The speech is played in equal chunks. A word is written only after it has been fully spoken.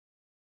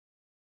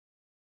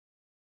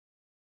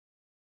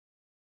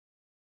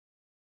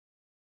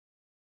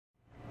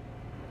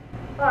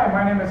Hi,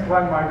 my name is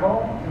Glenn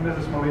Michael, and this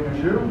is Melina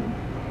Zhu.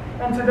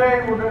 And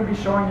today we're going to be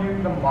showing you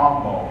the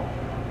Mambo.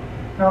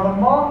 Now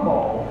the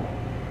Mambo,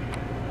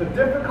 the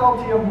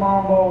difficulty of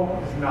Mambo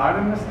is not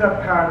in the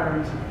step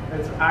patterns,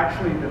 it's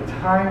actually the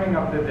timing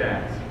of the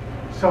dance.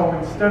 So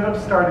instead of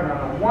starting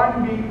on a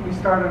 1 beat, we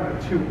start on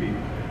a 2 beat.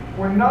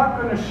 We're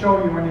not going to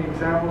show you any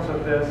examples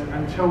of this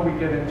until we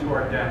get into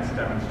our dance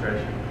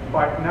demonstration.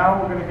 But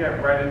now we're going to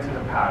get right into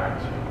the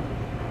patterns.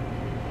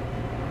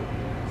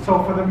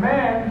 So for the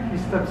man, he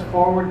steps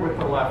forward with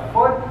the left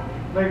foot,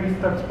 lady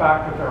steps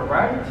back with her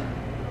right,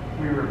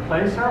 we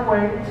replace our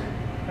weight,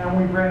 and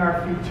we bring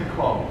our feet to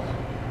close.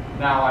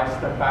 Now I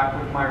step back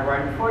with my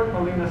right foot,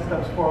 Melina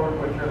steps forward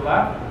with her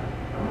left,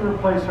 we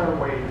replace our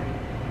weight,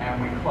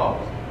 and we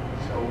close.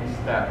 So we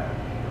step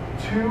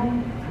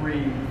 2,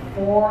 3,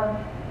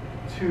 4,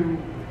 2,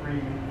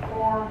 3,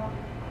 4,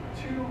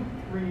 2,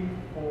 3,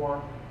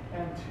 4,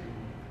 and 2,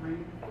 3,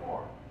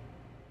 4.